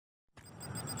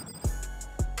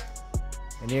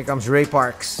And here comes Ray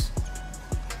Parks.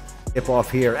 Tip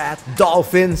off here at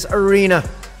Dolphins Arena.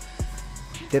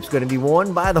 Tip's going to be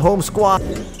won by the home squad.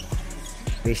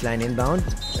 Baseline inbound.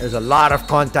 There's a lot of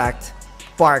contact.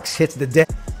 Parks hits the deck.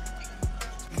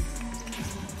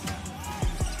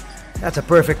 That's a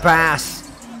perfect pass.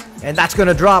 And that's going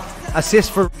to drop.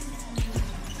 Assist for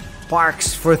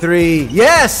Parks for three.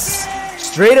 Yes!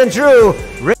 Straight and true.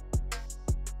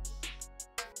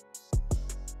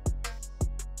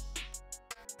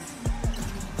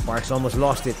 Parks almost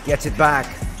lost it. Gets it back.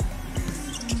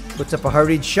 Puts up a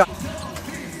hurried shot.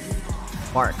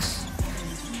 Parks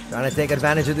trying to take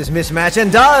advantage of this mismatch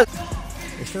and does.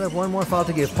 They still have one more foul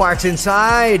to give. Parks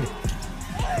inside.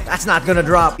 That's not gonna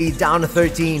drop. He's down to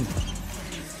 13.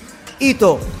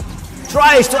 Ito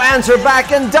tries to answer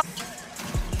back and does.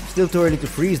 Still too early to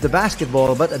freeze the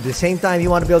basketball, but at the same time you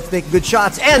want to be able to take good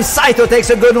shots. And Saito takes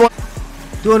a good one.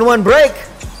 2-on-1 break.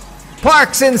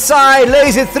 Parks inside,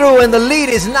 lays it through, and the lead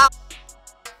is now